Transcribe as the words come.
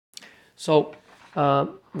So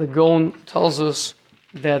the Gaon tells us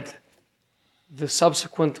that the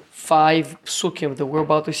subsequent 5 psukim that we're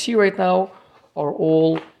about to see right now are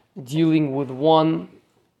all dealing with one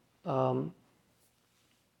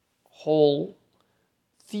whole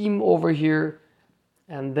theme over here,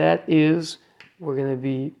 and that is we're going to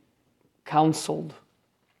be counseled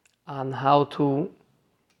on how to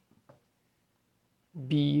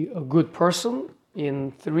be a good person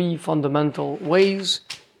in 3 fundamental ways.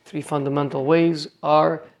 3 fundamental ways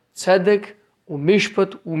are tzedek,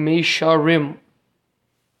 umishpat, umeisharim.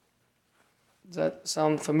 Does that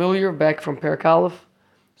sound familiar? Back from Perek Aleph.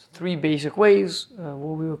 3 basic ways,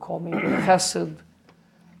 what we would call maybe chesed,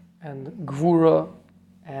 and gvura,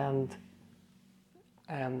 and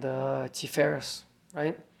tiferes,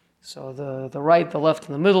 right? So the right, the left,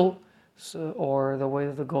 and the middle, or the way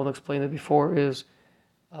that the Gaon explained it before, is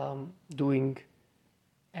doing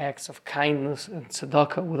acts of kindness and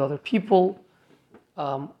tzedakah with other people,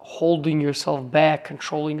 holding yourself back,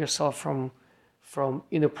 controlling yourself from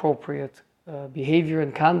inappropriate behavior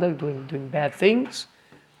and conduct, doing bad things,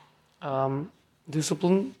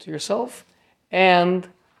 discipline to yourself, and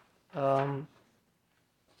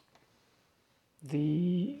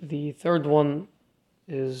the third one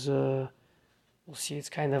is we'll see. It's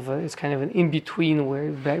kind of an in between,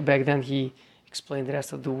 where back then he explained it has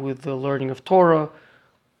to do with the learning of Torah.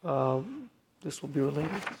 This will be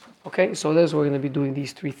related. Okay, so that's we're going to be doing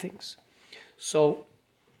these 3 things. So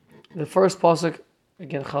the first pasuk,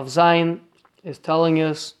 again, Chav Zayin, is telling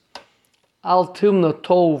us, Al timna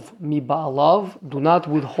tov mi ba'alav, do not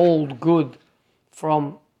withhold good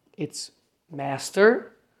from its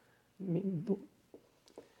master, the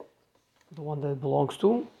one that it belongs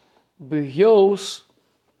to. B'hyos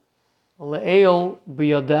le'el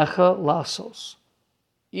b'yadecha lasos.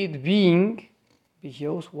 It being,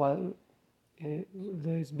 b'hyos, while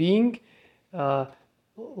there is being,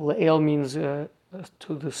 le'el means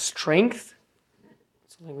to the strength.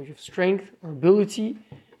 It's a language of strength or ability.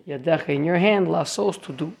 Yadecha, in your hand, lasos,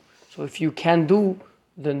 to do. So if you can do,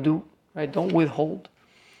 then do, right? Don't withhold.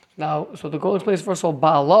 Now, so the Gaon explains, first of all,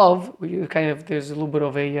 ba'alav, which is kind of, there's a little bit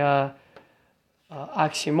of a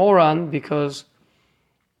oxymoron, because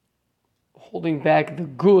holding back the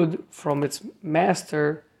good from its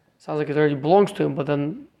master sounds like it already belongs to him, but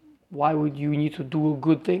then why would you need to do a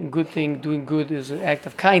good thing? Doing good is an act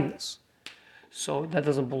of kindness. So that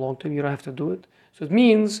doesn't belong to him, you don't have to do it. So it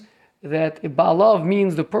means that ba'alav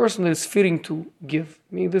means the person that is fitting to give.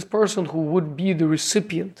 Meaning this person who would be the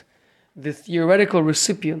recipient, the theoretical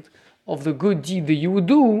recipient of the good deed that you would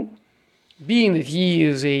do, being that he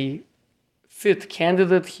is a fit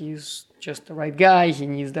candidate, he's just the right guy, he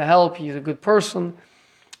needs the help, he's a good person.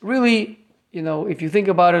 Really, if you think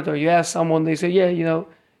about it, or you ask someone, they say, yeah,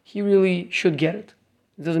 he really should get it.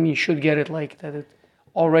 It doesn't mean should get it like that it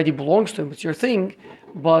already belongs to him, it's your thing,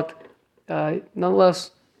 but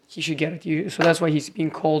nonetheless, he should get it. So that's why he's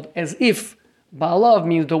being called as if. Ba'alav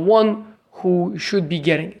means the one who should be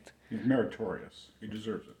getting it. He's meritorious. He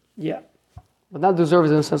deserves it. Yeah. But not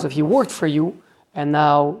deserves it in the sense of he worked for you, and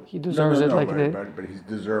now he deserves it like but he's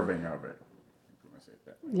deserving of it.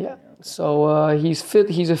 Yeah. So he's fit.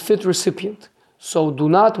 He's a fit recipient. So do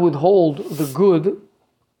not withhold the good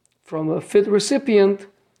from a fit recipient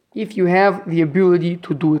if you have the ability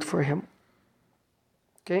to do it for him.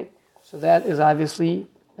 Okay? So that is obviously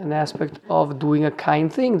an aspect of doing a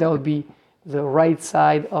kind thing. That would be the right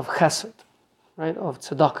side of chesed, right? Of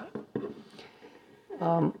tzedakah.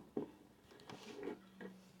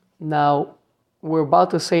 Now, we're about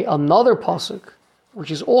to say another pasuk, which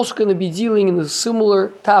is also going to be dealing in a similar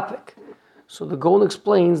topic. So the Gaon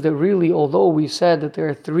explains that really, although we said that there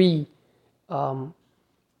are 3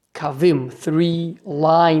 kavim, 3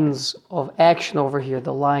 lines of action over here,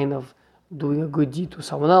 the line of doing a good deed to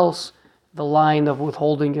someone else, the line of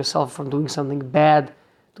withholding yourself from doing something bad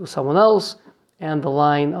to someone else, and the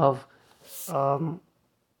line of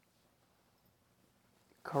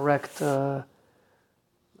correct,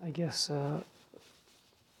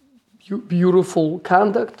 beautiful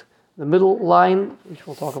conduct, the middle line, which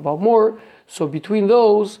we'll talk about more. So between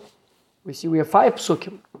those, we have 5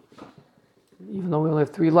 psukim, even though we only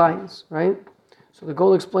have 3 lines, right? So the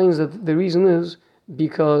Gaon explains that the reason is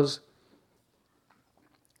because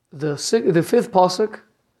the 5th pasuk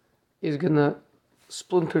is going to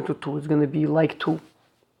splinter into 2. It's going to be like 2.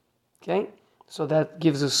 Okay? So that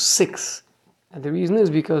gives us 6. And the reason is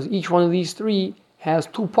because each one of these 3 has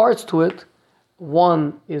 2 parts to it.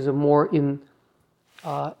 One is a more in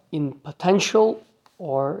potential,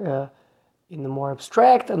 or in the more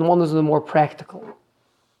abstract, and one is the more practical.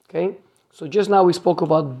 Okay? So just now we spoke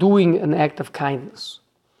about doing an act of kindness.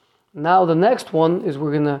 Now the next one is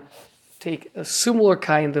we're gonna take a similar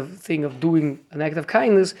kind of thing of doing an act of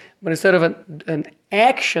kindness, but instead of an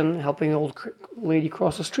action, helping an old lady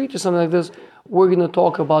cross the street or something like this, we're gonna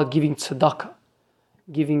talk about giving tzedakah,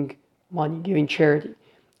 giving money, giving charity,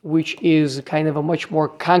 which is kind of a much more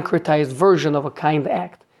concretized version of a kind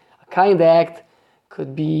act. A kind act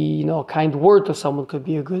could be, a kind word to someone could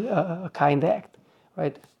be a kind act,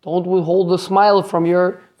 right? Don't withhold the smile from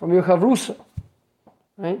your chavrusa,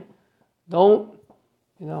 right? Don't,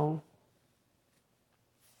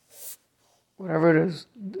 whatever it is,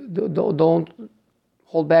 don't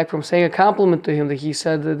hold back from saying a compliment to him that he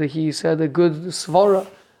said a good svara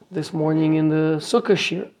this morning in the sukkah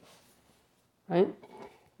shir, right?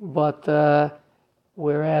 But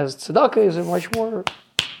whereas tzedakah is a much more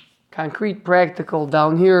concrete, practical,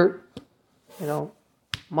 down here,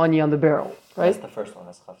 money on the barrel, right? That's the first one.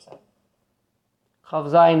 That's Chav Zayin. Chav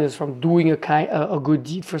Zayin is from doing a good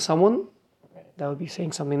deed for someone. Right. That would be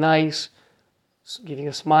saying something nice, giving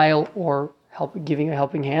a smile, or giving a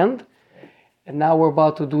helping hand. And now we're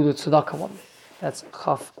about to do the tzedakah one. That's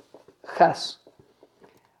Chav Ches.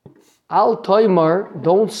 Al toimar,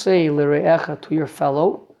 don't say l're'echa to your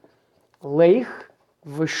fellow, leich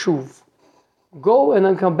v'shuv. Go and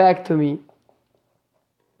then come back to me.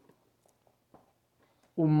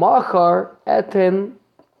 Umachar eten,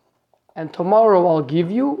 and tomorrow I'll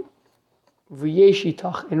give you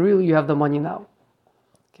v'yeshitach. And really you have the money now.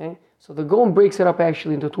 Okay? So the Gaon breaks it up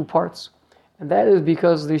actually into two parts. And that is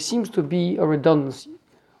because there seems to be a redundancy.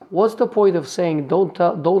 What's the point of saying,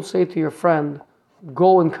 don't say to your friend,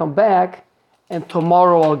 go and come back, and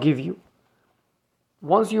tomorrow I'll give you?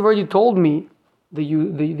 Once you've already told me that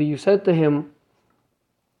you said to him,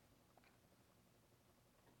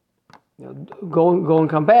 go and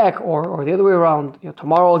come back, or the other way around,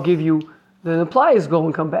 tomorrow I'll give you, then it implies go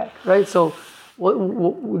and come back, right? So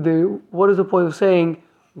what is the point of saying,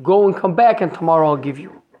 go and come back and tomorrow I'll give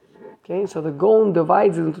you? Okay, so the Gaon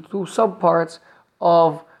divides it into two subparts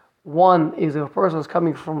of one is if a person is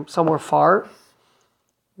coming from somewhere far,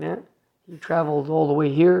 yeah, he traveled all the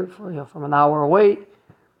way here from an hour away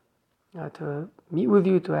to meet with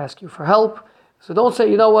you, to ask you for help. So don't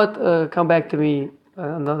say, come back to me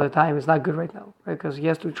another time. It's not good right now, right? Because he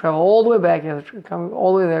has to travel all the way back. He has to come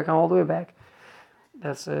all the way there, come all the way back.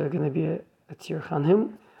 That's going to be a tirch on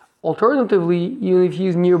him. Alternatively, even if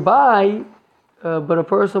he's nearby, but a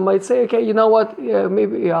person might say, okay, you know what? Yeah,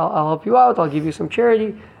 maybe I'll help you out. I'll give you some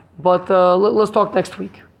charity, but let's talk next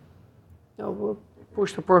week. We'll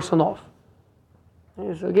push the person off.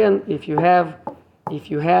 And so again, if you have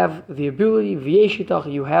the ability,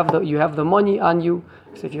 v'yeshitach, you have the money on you.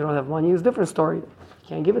 So if you don't have money, it's a different story. You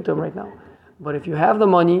can't give it to him right now. But if you have the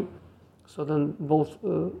money, so then both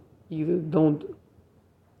either don't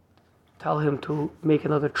tell him to make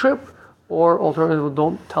another trip, or alternatively,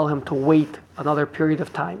 don't tell him to wait another period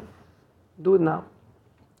of time. Do it now.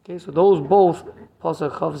 Okay, so those both,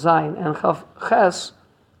 Pasuk Chav Zayin and Chav Ches,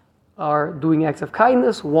 are doing acts of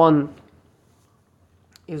kindness. One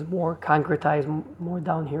is more concretized, more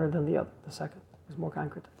down here than the other. The second is more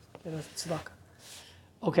concretized. Okay, that's tzedakah.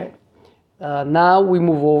 Okay, now we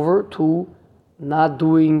move over to not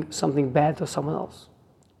doing something bad to someone else.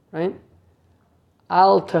 Right?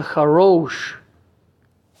 Al techarosh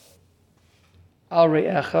al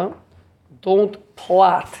re'echa, don't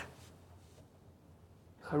plot.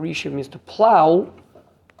 Harisha means to plow,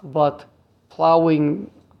 but plowing,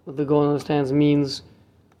 what the Gaon understands, means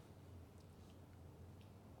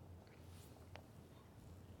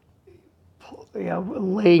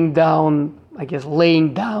laying down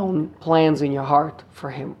plans in your heart for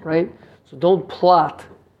him, right? So don't plot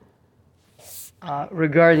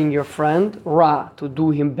regarding your friend, ra, to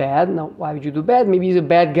do him bad. Now, why would you do bad? Maybe he's a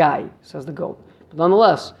bad guy, says the Gaon. But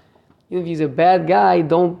nonetheless, even if he's a bad guy,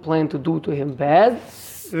 don't plan to do to him bad.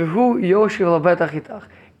 In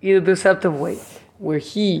a deceptive way, where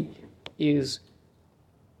he is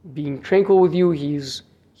being tranquil with you, he's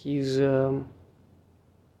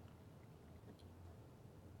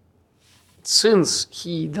since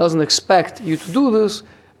he doesn't expect you to do this,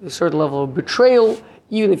 a certain level of betrayal.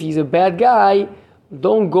 Even if he's a bad guy,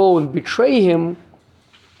 don't go and betray him.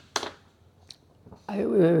 I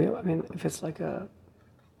mean, if it's like a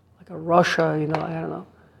Russia, I don't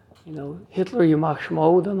know, Hitler, Yamach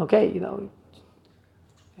Shmo, then okay,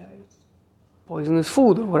 poison his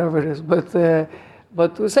food or whatever it is. But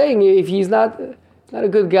we're saying if he's not a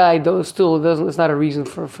good guy, it's not a reason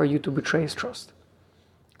for you to betray his trust.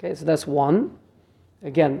 Okay, so that's one.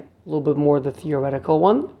 Again, a little bit more the theoretical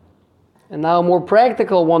one. And now a more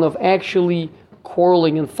practical one of actually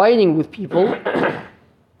quarreling and fighting with people.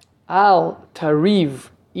 Al tariv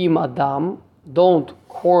im adam, don't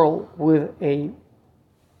quarrel with a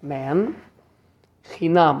man.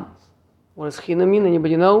 Chinam. What does chinam mean?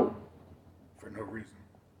 Anybody know? For no reason.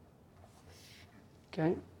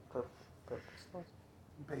 Okay.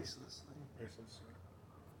 Baseless.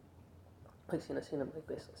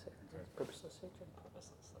 Baseless. Purposeless.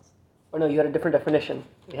 Or no, you had a different definition.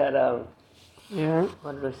 You had Yeah.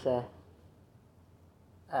 what did we say?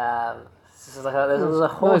 This is a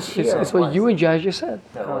whole No, it's what you and Josh just said.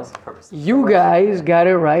 No, it was purposeless. You guys got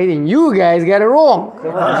it right and you guys got it wrong.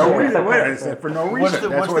 For no reason. I said for no reason.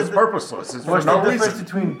 That's why it's purposeless. It's for What's no the difference reason.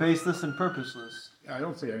 between baseless and purposeless? I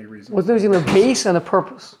don't see any reason. What's the difference between a base and a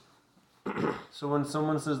purpose? So when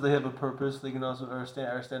someone says they have a purpose, they can also are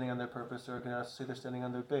standing on their purpose, or can also say they're standing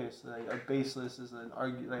on their base. Like a baseless is an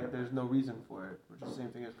there's no reason for it, which is the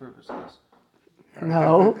same thing as purposeless.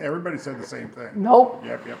 No. Everybody said the same thing. Nope.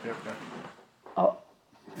 Yep.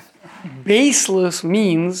 Baseless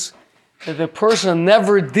means that the person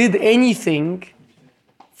never did anything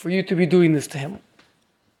for you to be doing this to him.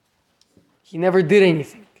 He never did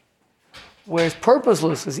anything. Whereas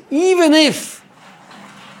purposeless is even if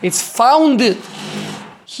it's founded,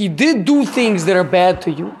 he did do things that are bad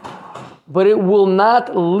to you, but it will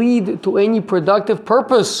not lead to any productive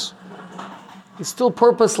purpose. It's still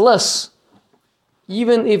purposeless.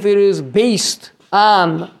 Even if it is based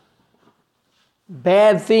on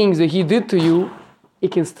bad things that he did to you,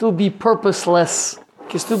 it can still be purposeless. It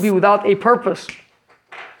can still be without a purpose.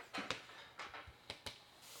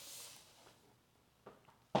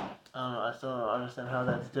 I don't know. I still don't understand how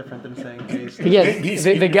that's different than saying baseless.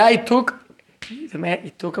 Again, the guy took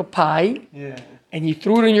a pie Yeah. and he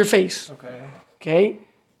threw it in your face. Okay. Okay?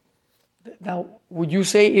 Now, would you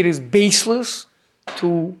say it is baseless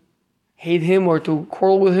to hate him or to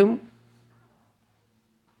quarrel with him?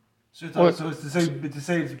 So to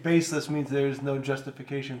say it's baseless means there's no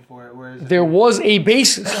justification for it. Whereas There was a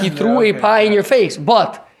basis. He threw a okay. pie in your face,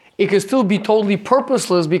 but it could still be totally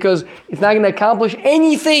purposeless because it's not going to accomplish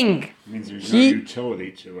anything. It means there's He- no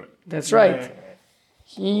utility to it. That's right.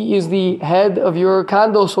 He is the head of your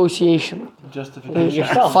condo association. justification.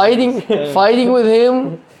 Fighting with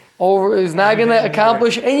him over is not going to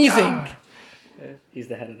accomplish anything. He's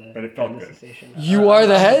the head of the But it felt good. association. You are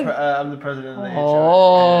the head? I'm the president of the HOA.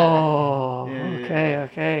 Oh, Yeah.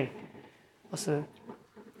 okay. So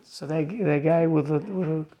that guy with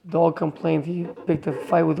a dog complaint, he picked a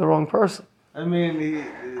fight with the wrong person. I mean, it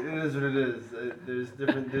is what it is.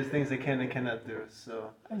 There's things they can and cannot do.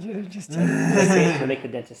 So. Just They make the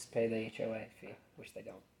dentist pay the HOA fee, which they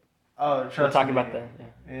don't. Oh, trust We're talking me. about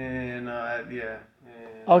the. Yeah.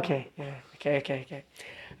 Okay, yeah, okay.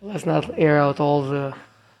 Let's not air out all the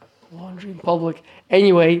laundry in public.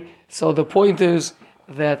 Anyway, so the point is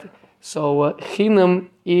that chinam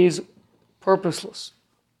is purposeless.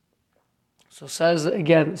 So says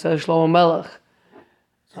Shlomo Melech.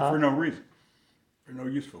 So for no reason. For no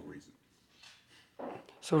useful reason.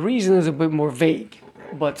 So reason is a bit more vague,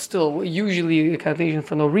 but still, usually the connotation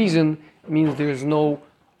for no reason means there's no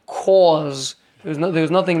cause. There's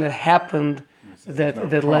nothing that happened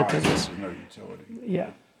that led to this. There's no utility. Yeah.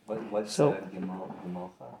 What's So-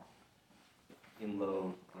 Gemalcha?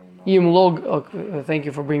 Imlo. Im log. Thank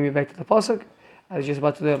you for bringing me back to the pasuk. I was just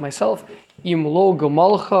about to do it myself. Im lo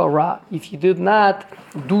gemalcha ra. If he did not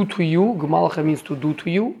do to you, gemalcha means to do to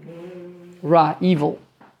you. Ra, evil.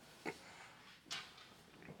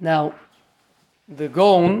 Now, the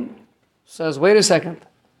Gaon says, wait a second.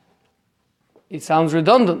 It sounds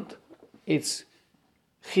redundant. It's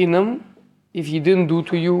chinam if he didn't do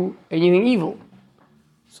to you anything evil.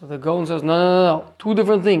 So the Gaon says, no. Two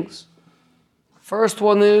different things. First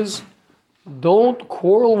one is, don't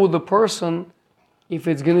quarrel with the person if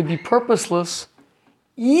it's going to be purposeless,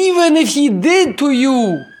 even if he did to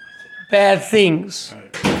you bad things.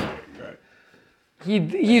 Right.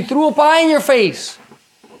 He threw a pie in your face,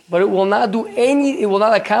 but it will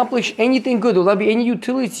not accomplish anything good. There will not be any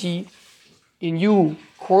utility in you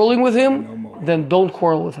quarreling with him, then don't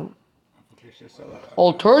quarrel with him.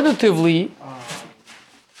 Alternatively,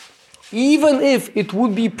 even if it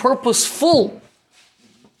would be purposeful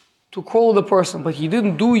to quarrel with the person, but he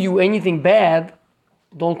didn't do you anything bad,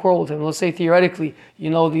 don't quarrel with him. Let's say theoretically,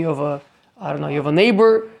 you have a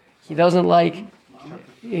neighbor, he doesn't like,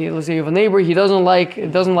 let's say you have a neighbor, he doesn't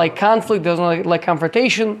like conflict, doesn't like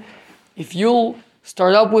confrontation. If you'll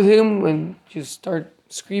start up with him and just start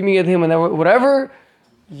screaming at him and whatever,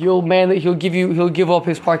 he'll give up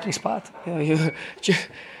his parking spot. You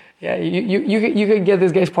can get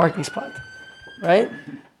this guy's parking spot, right?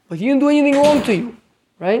 But he didn't do anything wrong to you,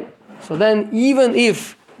 right? So then, even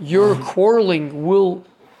if your quarreling will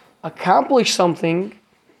accomplish something,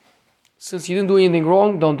 since you didn't do anything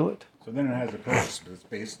wrong, don't do it. So then it has a purpose, but it's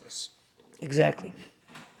baseless. Exactly.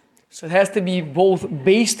 So it has to be both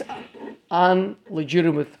based on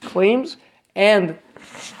legitimate claims and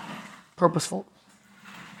purposeful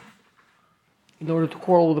in order to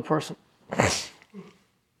quarrel with the person.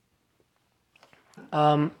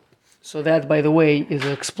 So that, by the way, is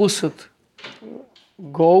an explicit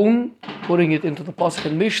Gaon, putting it into the Pasuk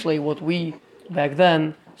and Mishlei, what we back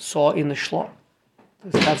then saw in the Shloh.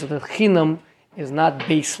 This concept that Chinam is not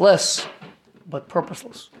baseless, but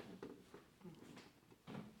purposeless.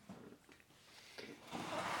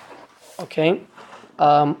 Okay,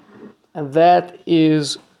 and that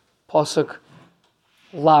is Pasuk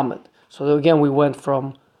Lamed. So again, we went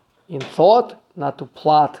from in thought, not to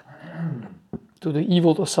plot, to the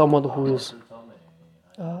evil to someone who is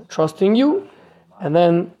trusting you, and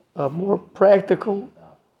then more practical,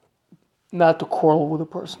 not to quarrel with a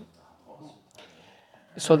person.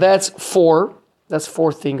 So that's four. That's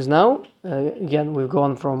four things now. Again, we've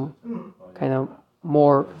gone from kind of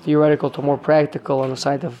more theoretical to more practical on the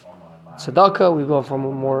side of tzedakah. We've gone from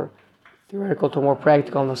a more theoretical to more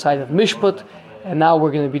practical on the side of mishpat, and now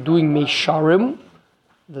we're going to be doing meisharim,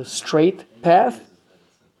 the straight path.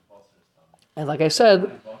 And like I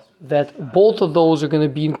said, that both of those are going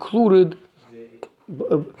to be included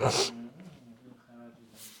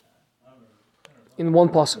in one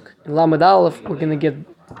pasuk. In Lamed Aleph, we're going to get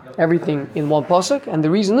everything in one pasuk, and the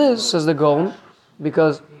reason is, says the Gaon,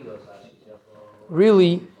 because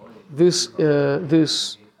really this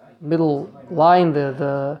middle line,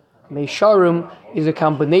 the Meisharim, is a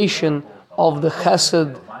combination of the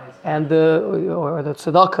Chesed and the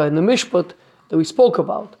Tzedakah and the Mishpat that we spoke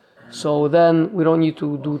about. So then we don't need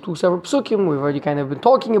to do two separate psukim. We've already kind of been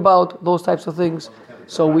talking about those types of things,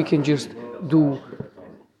 so we can just do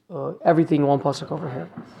everything in one pasuk over here.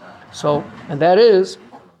 So, and that is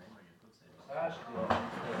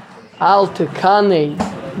Al tekane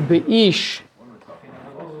beish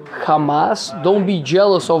Hamas. Don't be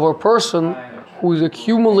jealous of a person who is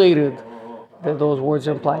accumulated. Those words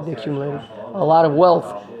imply they accumulated a lot of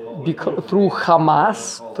wealth through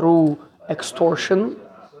Hamas, through extortion.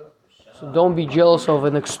 So don't be jealous of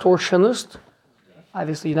an extortionist.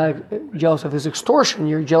 Obviously, you're not jealous of his extortion.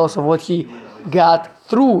 You're jealous of what he got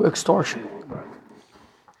through extortion.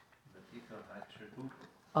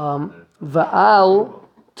 Va'al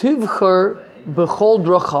tivcher bechol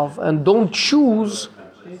drachav, and don't choose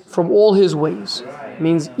from all his ways.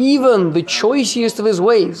 Means even the choicest of his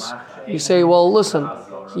ways. You say, well, listen,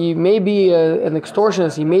 he may be an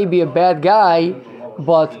extortionist, he may be a bad guy,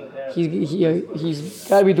 but he's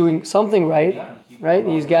got to be doing something right?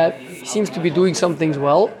 He seems to be doing some things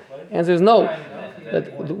well. And says no,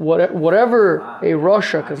 that whatever a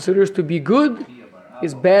Rasha considers to be good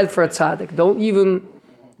is bad for a tzaddik.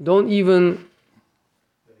 Don't even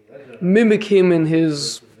mimic him in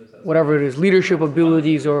his whatever it is, leadership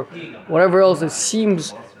abilities or whatever else that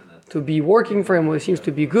seems to be working for him or seems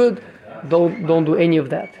to be good. Don't do any of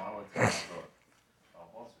that.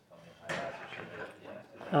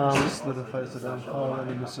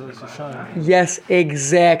 Yes,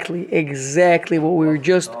 exactly what we were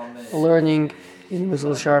just learning in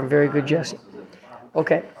Mesilas Yesharim. Very good, Jesse.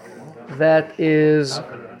 Okay, that is,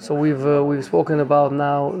 so we've spoken about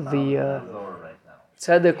now the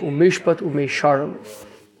tzedek umishpat umeisharim,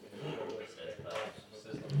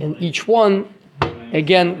 and each one,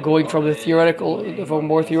 again, going from more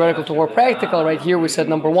theoretical to more practical. Right here, we said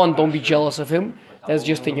number one, don't be jealous of him. That's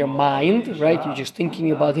just in your mind, right? You're just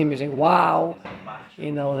thinking about him. You're saying, wow,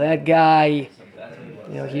 that guy,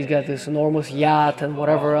 he's got this enormous yacht and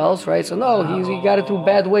whatever else, right? So no, he got it through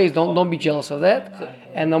bad ways. Don't be jealous of that.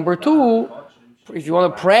 And number two, if you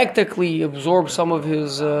want to practically absorb some of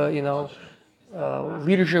his,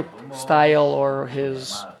 leadership style or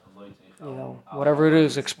his, whatever it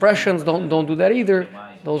is, expressions, don't do that either.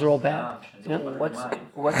 Those are all bad. Yeah?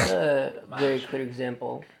 What's a very clear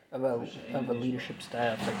example of a leadership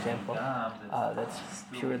style, for example, that's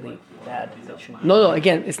purely bad? No.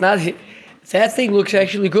 Again, it's not. That thing looks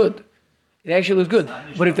actually good. It actually looks good.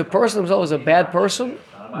 But if the person himself is a bad person,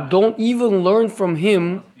 don't even learn from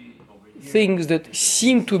him things that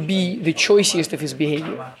seem to be the choicest of his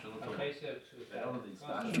behavior.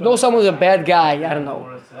 If you know someone's a bad guy, I don't know.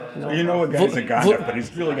 You know a guy's a guy, but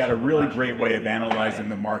he's really got a really great way of analyzing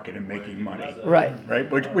the market and making money. Right.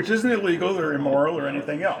 Which isn't illegal or immoral or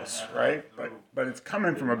anything else, right? But it's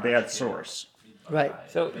coming from a bad source. Right.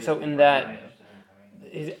 So in that,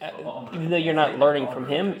 even though you're not learning from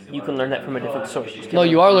him, you can learn that from a different source. No,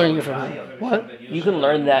 you are learning it from him. What? You can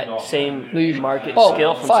learn that same market Oh,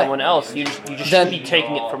 skill from fine. someone else. You just Then- should be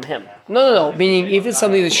taking it from him. No. Meaning, if it's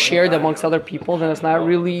something that's shared amongst other people, then it's not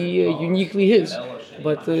really uniquely his.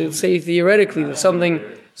 But say theoretically, there's something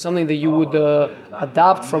that you would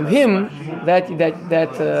adopt from him, that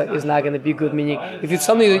is not going to be good. Meaning, if it's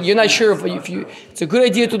something that you're not sure if it's a good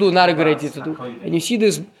idea to do, not a good idea to do, and you see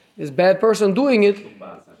this bad person doing it,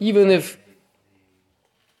 even if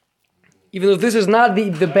this is not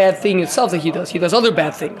the bad thing itself that he does other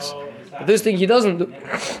bad things. But this thing he doesn't do.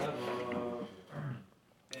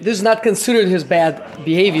 This is not considered his bad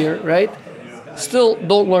behavior, right? Still,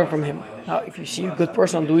 don't learn from him. Now, if you see a good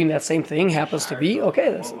person doing that same thing, happens to be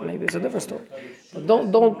okay. Maybe it's a different story. But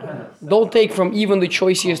don't take from even the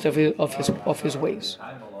choicest of his ways.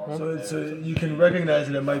 So you can recognize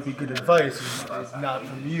that it might be good advice, it's not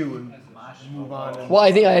from you, and move on. And Well,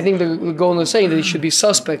 I think the Gaon is saying that it should be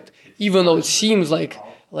suspect, even though it seems like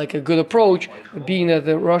a good approach. But being that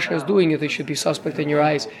Russia is doing it, it should be suspect in your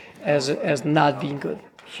eyes as not being good.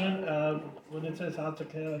 When it says how to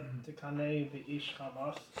Tikane the Ish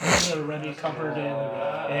Hamas, isn't it already covered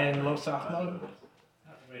in Lo Sachmod?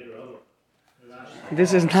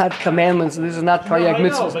 This is not commandments. This is not Taryag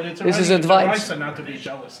mitzvahs. This is advice. Not to be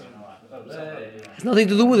jealous. It's nothing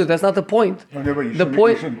to do with it. That's not the point. The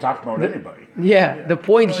point. You shouldn't talk about anybody. Yeah, the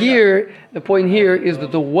point here is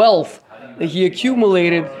that the wealth that he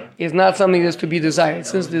accumulated is not something that's to be desired.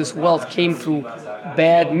 Since this wealth came through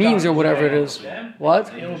bad means or whatever it is.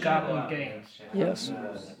 What? Ill-gotten gains. Yes.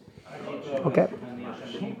 Okay.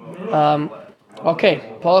 Okay.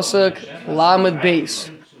 Pasuk Lamed Beis.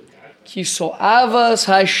 Ki so'avas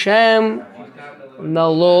Hashem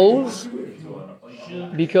nalos,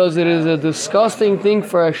 because it is a disgusting thing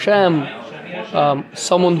for Hashem,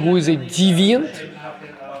 someone who is a deviant,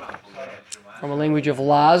 from a language of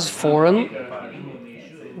Laz, foreign.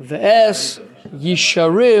 V'es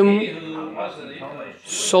Yisharim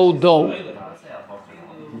Sodo.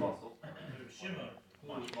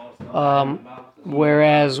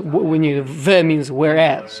 Whereas, when you ve means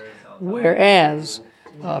whereas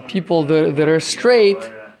people that are straight,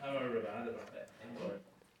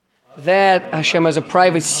 that Hashem has a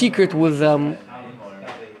private secret with them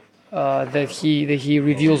that He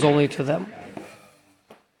reveals only to them.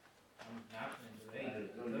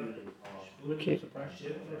 Okay.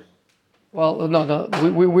 Well, no,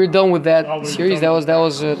 we're done with that series. That was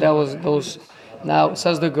those. Now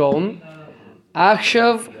says the Gaon,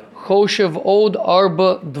 Achshav Choshev Od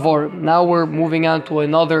Arba Dvorim. Now we're moving on to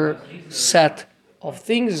another set of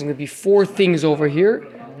things. There's going to be 4 things over here.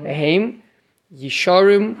 Ehem,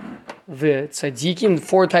 Yisharim, Tzadikim,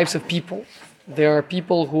 4 types of people. There are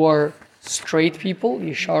people who are straight people,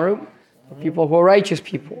 Yisharim, people who are righteous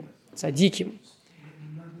people, Tzadikim.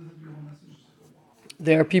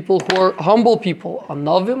 There are people who are humble people,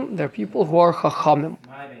 Anavim. There are people who are Chachamim,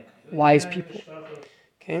 wise people.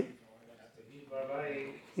 Okay?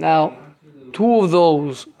 Now, 2 of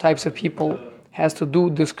those types of people has to do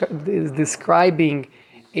describing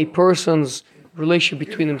a person's relationship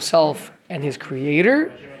between himself and his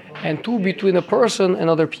creator, and 2 between a person and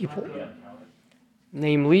other people.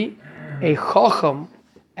 Namely, a chacham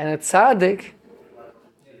and a tzaddik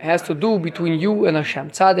has to do between you and Hashem.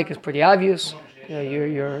 Tzaddik is pretty obvious.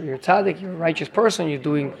 You're tzaddik, you're a righteous person, you're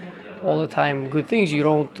doing all the time good things. You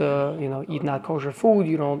don't eat not kosher food,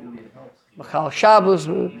 you don't Machal Shabbos,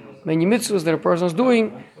 many mitzvahs that a person is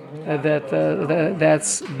doing,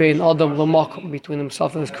 that's bein Adam l'makom, between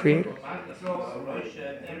himself and his creator.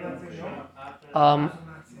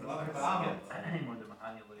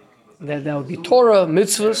 That would be Torah,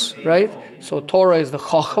 mitzvahs, right? So Torah is the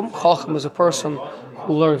Chacham. Chacham is a person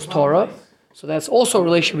who learns Torah. So that's also a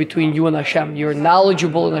relationship between you and Hashem. You're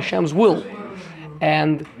knowledgeable in Hashem's will.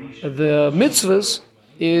 And the mitzvahs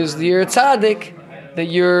is the tzaddik, that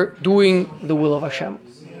you're doing the will of Hashem.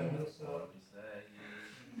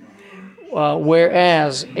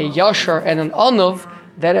 Whereas a Yashar and an Anav,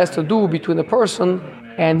 that has to do between a person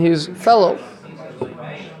and his fellow.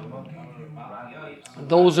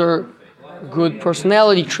 Those are good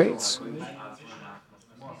personality traits.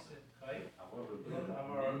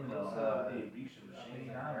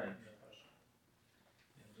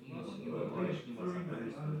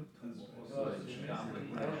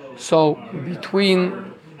 So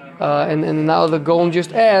between, and now the Gaon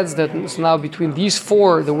just adds that it's now between these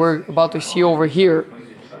 4 that we're about to see over here,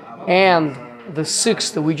 and the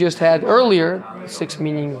 6 that we just had earlier, 6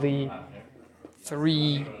 meaning the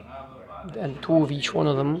 3 and 2 of each one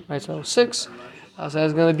of them, right? So 6. So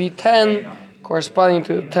that's going to be 10, corresponding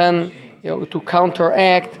to 10 to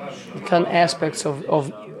counteract the 10 aspects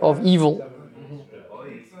of evil.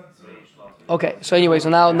 Okay, so anyway, so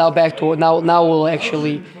now back to now we'll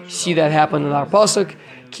actually see that happen in our pasuk.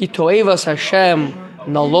 Ki toevas Hashem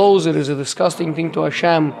nalos. It is a disgusting thing to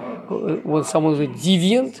Hashem when someone is a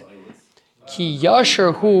deviant. Ki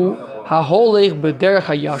yasher hu haholech b'derech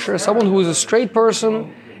hayasher. Someone who is a straight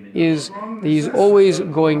person he's always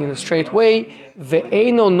going in a straight way.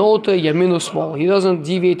 Ve'eno nota yaminu small. He doesn't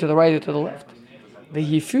deviate to the right or to the left.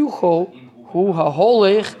 Ve'hifucho hu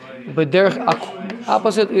haholech b'derech akum.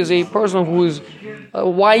 Opposite is a person who is a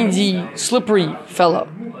windy, slippery fellow,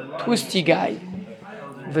 twisty guy.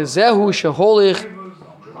 Ve'zehu sheholech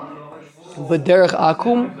b'derech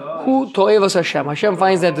akum hu to'evas Hashem. Hashem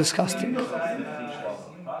finds that disgusting.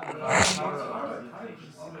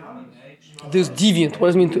 This deviant, what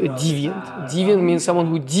does it mean to a deviant? Deviant means someone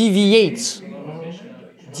who deviates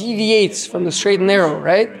from the straight and narrow,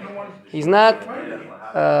 right? He's not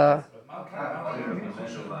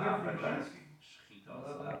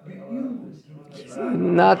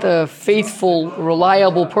not a faithful,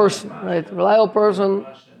 reliable person, right? Reliable person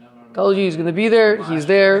tells you he's going to be there, he's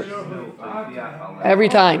there every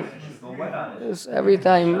time. Every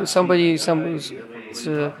time somebody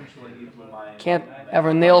can't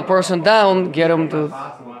ever nail a person down, get him to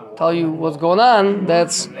tell you what's going on, that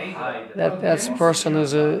person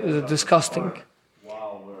is a disgusting.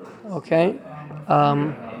 Okay?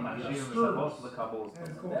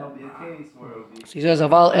 So he says,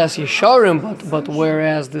 Aval es yesharim, but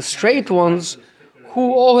whereas the straight ones,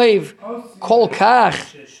 who ohev kol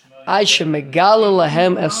kach, Hashem megala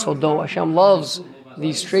lahem es sodo. Hashem loves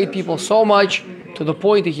these straight people so much to the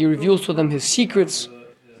point that He reveals to them His secrets.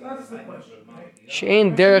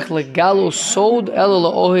 She'ein derech legalo sod ela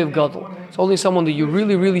laohev gadol. It's only someone that you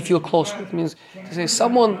really, really feel close with. It means to say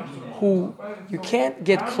someone who you can't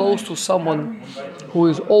get close to, someone who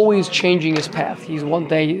is always changing his path. He's one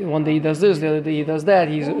day he does this, the other day he does that.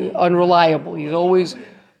 He's unreliable. He's always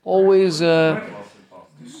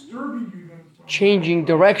changing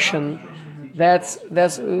direction. That's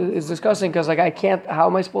is disgusting, because I can't. How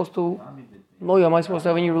am I supposed to know you? How am I supposed to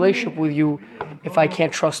have any relationship with you if I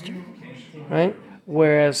can't trust you, right?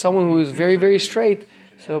 Whereas someone who is very, very straight,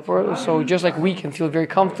 so just like we can feel very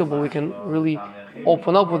comfortable, we can really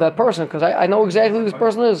open up with that person, because I know exactly who this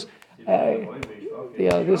person is.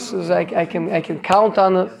 This is I can count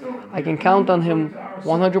on it. I can count on him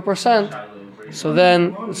 100%. So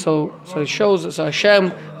it shows that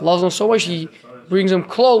Hashem loves him so much, He brings him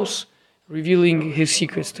close, revealing His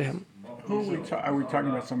secrets to him. Are we talking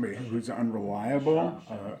about somebody who's unreliable,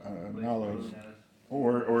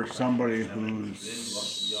 or somebody who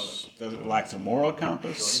lacks a moral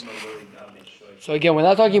compass? So again, we're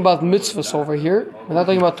not talking about mitzvahs over here. We're not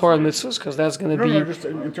talking about Torah and mitzvahs, because that's going to be... No, just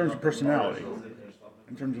in terms of personality.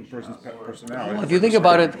 In terms of a person's personality. Well, if you think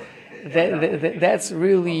about it, that's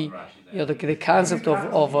really the concept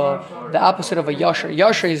of the opposite of a yasher.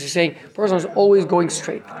 Yasher is saying the person is always going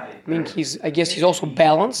straight. I mean, he's also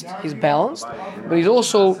balanced. He's balanced, but he's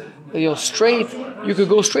also straight. You could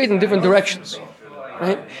go straight in different directions,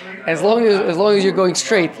 right? As long as you're going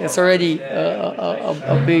straight, it's already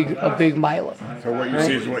a big mile. So what you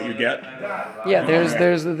see is what you get. Yeah, there's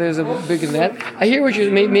a big in that. I hear what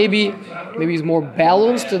you maybe he's more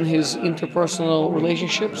balanced in his interpersonal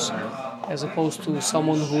relationships, as opposed to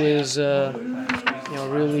someone who is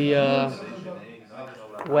really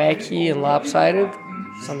wacky and lopsided,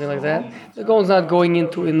 something like that. The Gaon's not going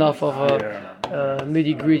into enough of a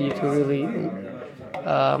nitty gritty to really.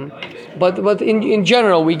 But in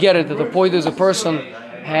general, we get it. That the point is, a person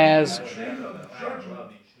has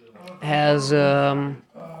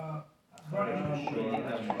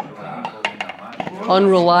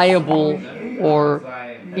unreliable or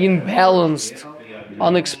imbalanced,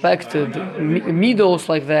 unexpected midos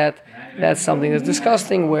like that. That's something that's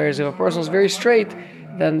disgusting. Whereas if a person is very straight,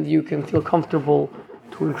 then you can feel comfortable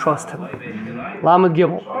to entrust him. Lamed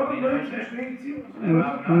Gimel.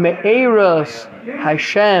 Me'eras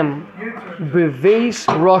Hashem beveis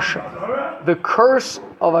Rasha. The curse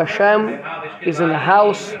of Hashem is in the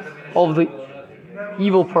house of the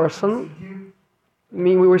evil person. I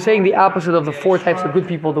mean, we were saying the opposite of the four types of good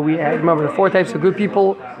people that we had. Remember, the four types of good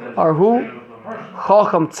people are who?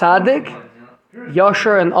 Chacham Tzaddik,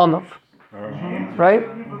 Yasher, and Anav. Right?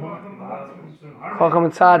 Chacham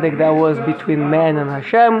and Tzaddik, that was between man and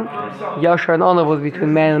Hashem. Yasher and Anav was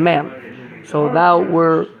between man and man. So now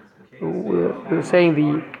we're saying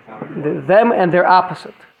the them and their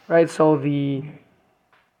opposite, right? So the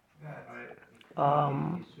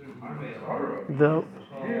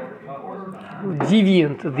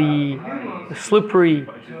deviant, slippery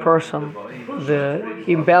person, the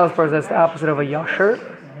imbalanced person, that's the opposite of a yasher.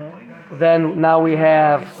 Then now we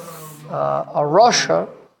have a rasha,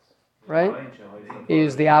 right?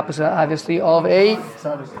 Is the opposite, obviously, of a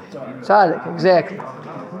tzaddik. Exactly.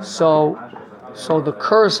 So the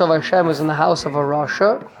curse of Hashem is in the house of a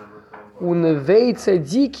rasha. Unevei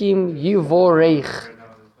tzadikim yivoreich.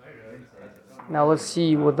 Now let's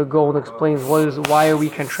see what the Gaon explains. Why are we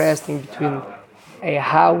contrasting between a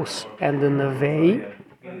house and the nevei?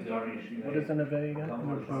 What is the Neve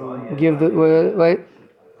again? Give the right.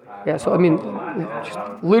 Yeah. So I mean,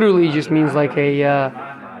 literally just means like a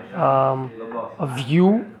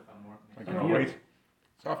view. Like an oasis.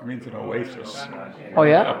 It often means an oasis. Oh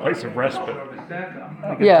yeah. A place of respite.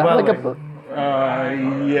 Yeah, like a.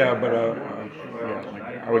 Yeah, but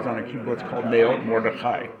like I was on a kibbutz called Neot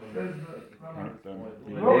Mordechai.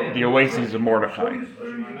 The oasis of Mordechai.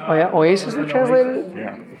 Oh yeah, oasis they translated it?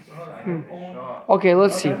 Yeah. Okay,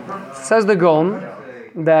 let's see. Says the Gaon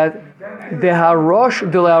that the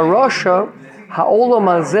Harosha ha'olam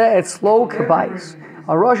hazeh etzlo k'bayis.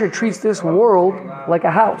 A rasha treats this world like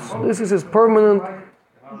a house. This is his permanent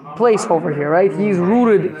place over here, right? He's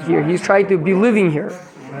rooted here. He's trying to be living here.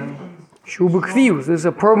 Shu b'kvius. This is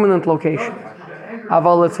a permanent location.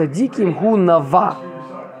 Aval tzadikim hu nava.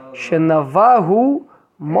 Shenavahu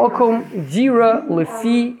Mokom Dira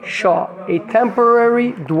Lefi Shah, a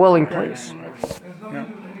temporary dwelling place. Yeah.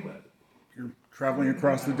 You're traveling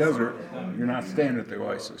across the desert. You're not staying at the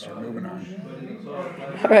oasis. You're moving on.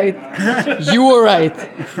 Right. You were right.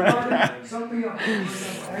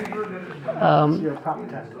 Your pop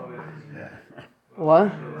tent.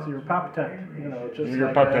 What? It's your pop tent. You know, just Your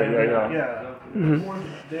like pop a- tent, yeah.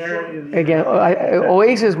 There is Again,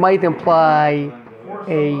 oasis might imply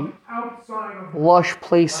a lush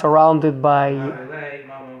place surrounded by,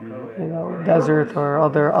 desert or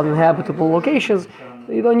other uninhabitable locations.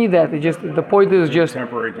 You don't need that. The point is just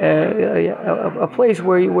Temporary. a place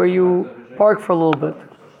where you park for a little bit.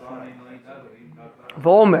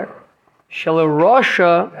 Vomer,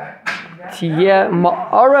 Rasha Tiye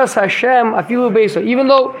Ma'aras Hashem Afilu Beso. Even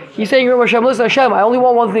though he's saying, Hashem, listen, Hashem, I only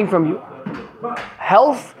want one thing from you: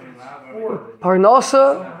 health,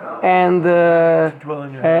 parnasa, and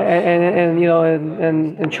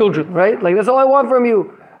children, right? Like that's all I want from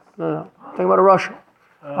you. No. Talking about a rasha.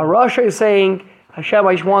 A rasha is saying, Hashem,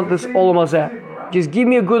 I just want this olam hazeh. Just give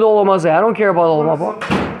me a good olam hazeh. I don't care about olam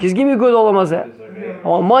haba. Just give me a good olam hazeh. I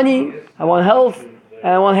want money, I want health,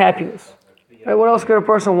 and I want happiness. Right? What else could a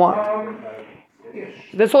person want?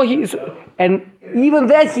 That's all and even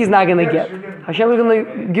that he's not going to get. Hashem is going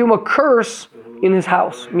to give him a curse in his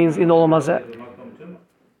house, means in olam hazeh.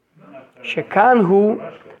 Shekanhu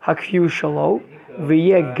hakfiu shalo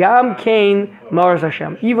v'yeh gam kain maras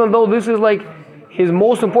Hashem. Even though this is like his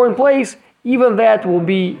most important place, even that will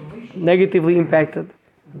be negatively impacted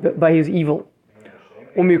by his evil.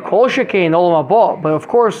 Umikol shekain olam haba, but of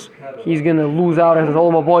course he's going to lose out as his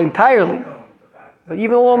olam haba entirely. But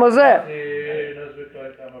even olam hazeh,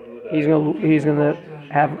 he's going to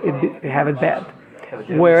have it bad.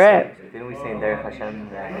 Whereas. Didn't we say in Derech Hashem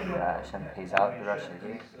that Hashem pays out the Rosh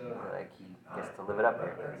like he gets to live it up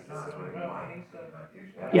there?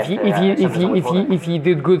 If he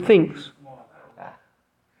did good things.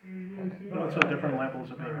 also different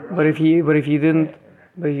levels of being. But if you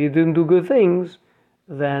didn't do good things,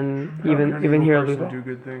 then even here, do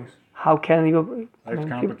good things. how can you?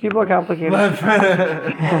 People are complicated. There's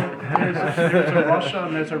a Russia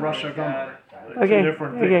and there's a Russia Gomer. Okay.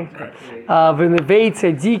 Different Okay. things. V'nevei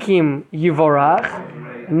tzadikim yivorach.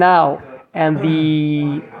 Now, and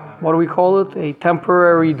the what do we call it? A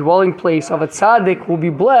temporary dwelling place of a tzaddik will be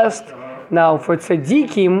blessed. Now, for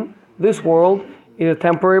tzadikim, this world is a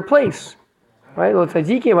temporary place, right? Lo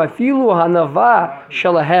tzadikim afilu hanava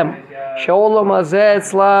shalahem she'olam hazeh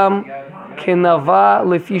etzlam kenava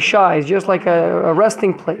lefi shah. It's just like a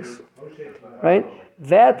resting place, right?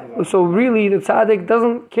 So really, the tzaddik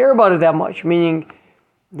doesn't care about it that much. Meaning,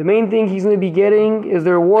 the main thing he's going to be getting is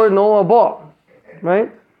the reward in Olam Haba,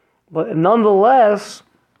 right? But nonetheless,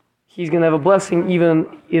 he's going to have a blessing even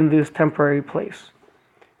in this temporary place.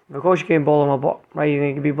 Right? You're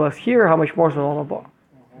going to be blessed here. How much more so in Olam Haba?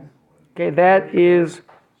 Okay, that is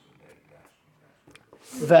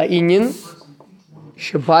the inyan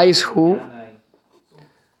shabayis hu.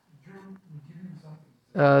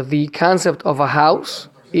 The concept of a house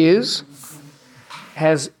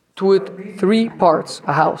has to it three parts.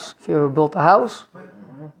 A house. If you ever built a house,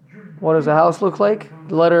 what does a house look like?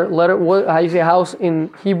 Letter. What? How you say house in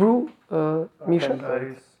Hebrew, Misha?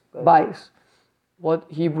 Bais. What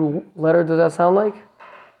Hebrew letter does that sound like?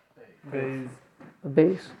 Base. A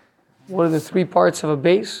base. What are the three parts of a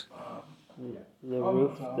base? The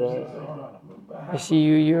roof, the I see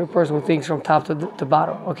you're a person who thinks from top to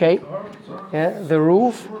bottom. Okay. Yeah. The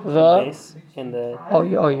roof, the base, and the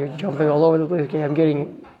you're jumping all over the place. Okay, I'm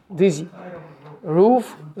getting dizzy.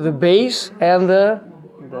 Roof, the base, and the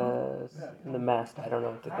mast. I don't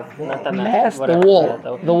know. Not the mast, whatever. the wall,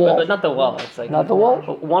 Yeah, the wall. But not the wall. It's like Not the wall.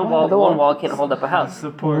 One wall can't hold up a house.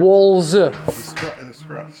 Walls. The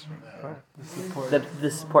struts.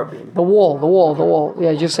 The support beam. The wall.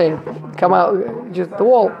 Yeah, just say it. Come out. Just the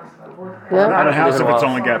wall. Yeah. Not a house if it's wall.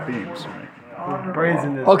 only got beams. Right?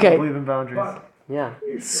 Brazenness. Okay. Believe in boundaries. Yeah.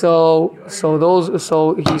 So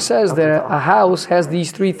he says that a house has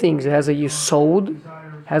these three things. It has a yesod,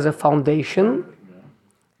 has a foundation,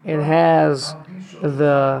 it has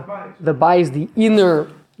the bais, the inner,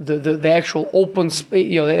 the actual open space,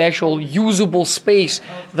 the actual usable space.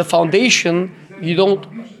 The foundation, you don't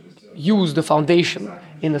use the foundation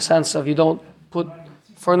in the sense of you don't put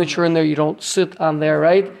furniture in there, you don't sit on there,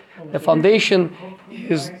 right? The foundation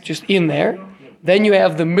is just in there. Then you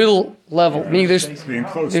have the middle level, meaning there's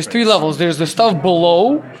three levels. There's the stuff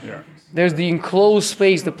below, there's the enclosed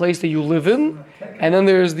space, the place that you live in, and then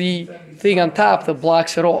there's the thing on top that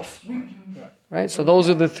blocks it off. Right? So those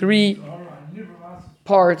are the three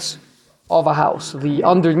parts of a house: the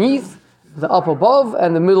underneath, the up above,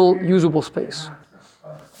 and the middle usable space.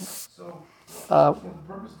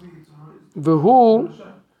 V'hu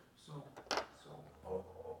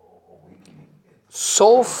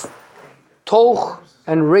sof, toch,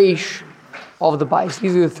 and reish of the bais.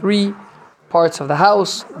 These are the three parts of the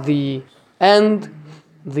house: the end,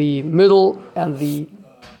 the middle, and the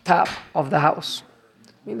top of the house.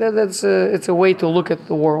 I mean, it's a way to look at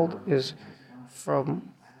the world, is from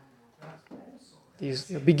these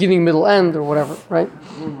beginning, middle, end, or whatever, right?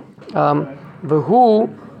 V'hu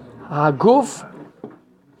haguf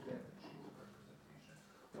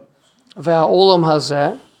ve'olam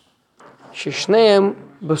hazeh sheshneim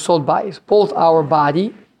besod bais. Both our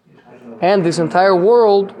body and this entire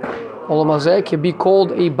world, olam hazeh, can be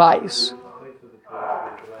called a bais.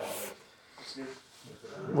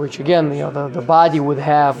 Which again, the body would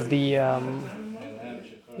have the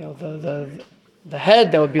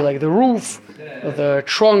head, that would be like the roof, the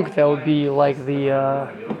trunk, that would be like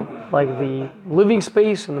the living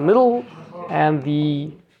space in the middle, and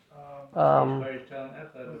the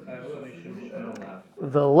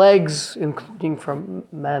legs, including from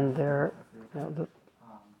men, there,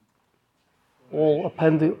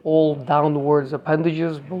 all downwards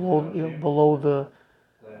appendages below the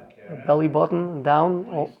belly button down,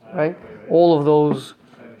 right? All of those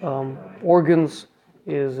organs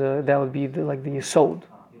is that would be like the yesod,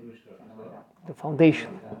 the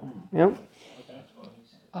foundation. Yeah.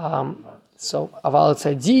 So aval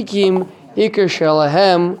tzadikim ikar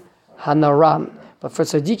shelahem hanaran. But for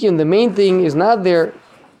tzadikim, the main thing is not their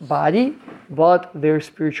body, but their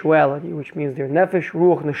spirituality, which means their nefesh,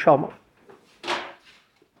 ruach, neshama.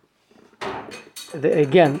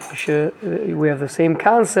 Again, we have the same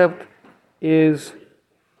concept. Is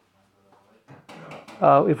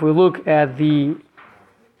if we look at the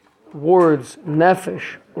words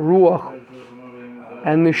nefesh, ruach,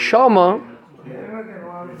 and neshama,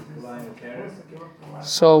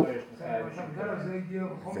 so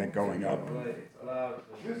Is that going up?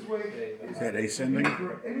 Is that ascending?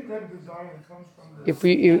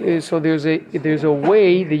 there's a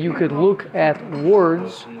way that you could look at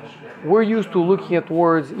words. We're used to looking at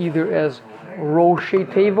words either as Roshei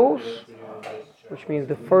Tevos, which means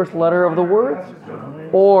the first letter of the word,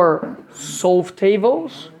 or Sof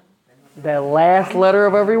Tevos, the last letter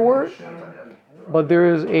of every word. But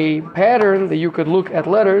there is a pattern that you could look at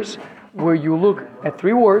letters where you look at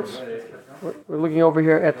three words. We're looking over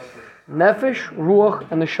here at Nefesh, Ruach,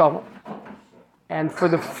 and Neshama. And for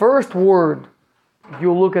the first word,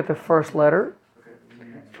 you look at the first letter.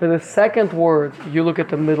 For the second word, you look at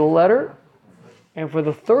the middle letter. And for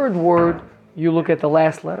the third word, you look at the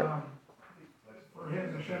last letter.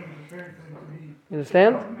 You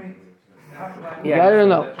understand? You got it or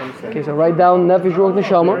no? Okay, so write down Nefesh, Ruach,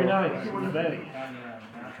 Neshama.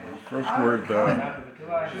 First word,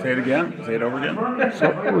 say it again. Say it over again.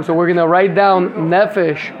 So we're going to write down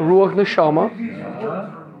Nefesh, Ruach, Neshama.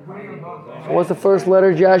 So what's the first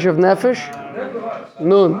letter, Josh, of Nefesh?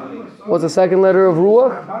 Nun. What's the second letter of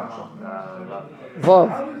Ruach?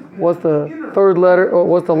 Vav. What's the third letter, or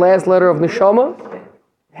what's the last letter of Neshama?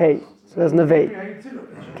 Hey. So that's Nevei.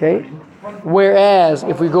 Okay? Whereas,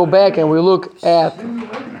 if we go back and we look at,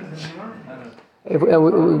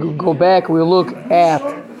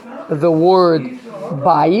 the word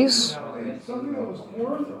Bais,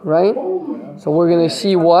 right? So we're going to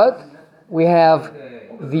see what? we have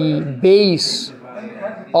the base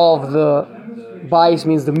of the bais,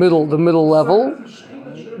 means the middle level.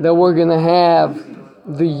 Then we're gonna have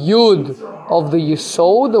the yud of the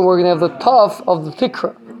yesod, and we're gonna have the taf of the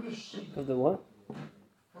tikra. Of the what?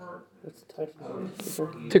 What's the type?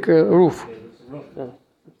 Tikra roof.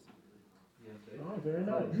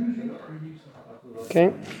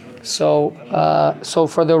 Okay, so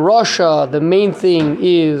for the Rasha, the main thing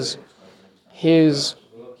is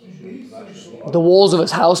the walls of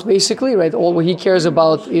his house, basically, right? All what he cares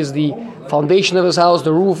about is the foundation of his house,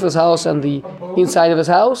 the roof of his house, and the inside of his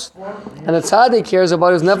house. And the tzaddik cares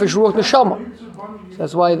about his nefesh, ruach, neshama. So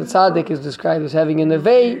that's why the tzaddik is described as having a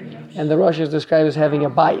nevei, and the Rasha is described as having a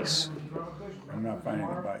bias. I'm not finding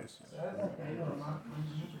the bias.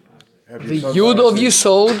 The yud of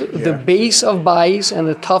yesod, the base of bais, and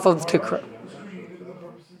the taf of tikra.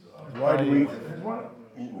 Why do we?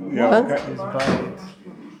 Yeah. Okay.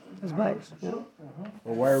 That's bais. Yeah.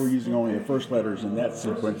 Well, why are we using only the first letters in that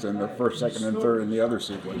sequence and the first, second, and third in the other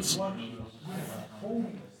sequence?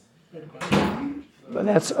 But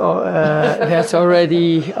that's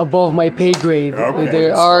already above my pay grade. Okay.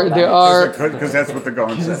 There are Because that's what the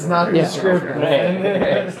Gaon says.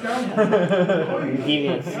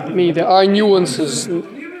 there are nuances.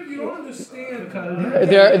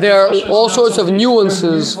 There are all sorts of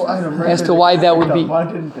nuances as to why that would be. It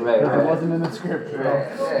wasn't in the script.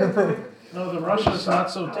 No, the Russia is not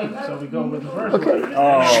so deep, so we go with the first Okay. one.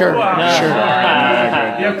 Sure.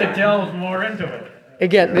 You have to delve more into it.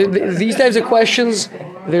 Again, these types of questions,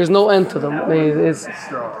 there's no end to them. These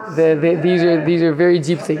are very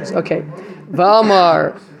deep things. Okay.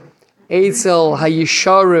 Va'amar Eitzel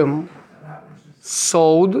Hayisharim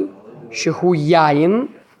Sod Shehu Yayin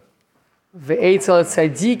Ve'etzel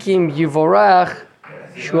Tzadikim Yivorach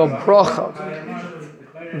Shua Brocha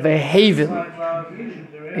Ve'haven.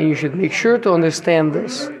 And you should make sure to understand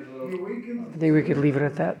this. I think we could leave it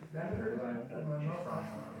at that.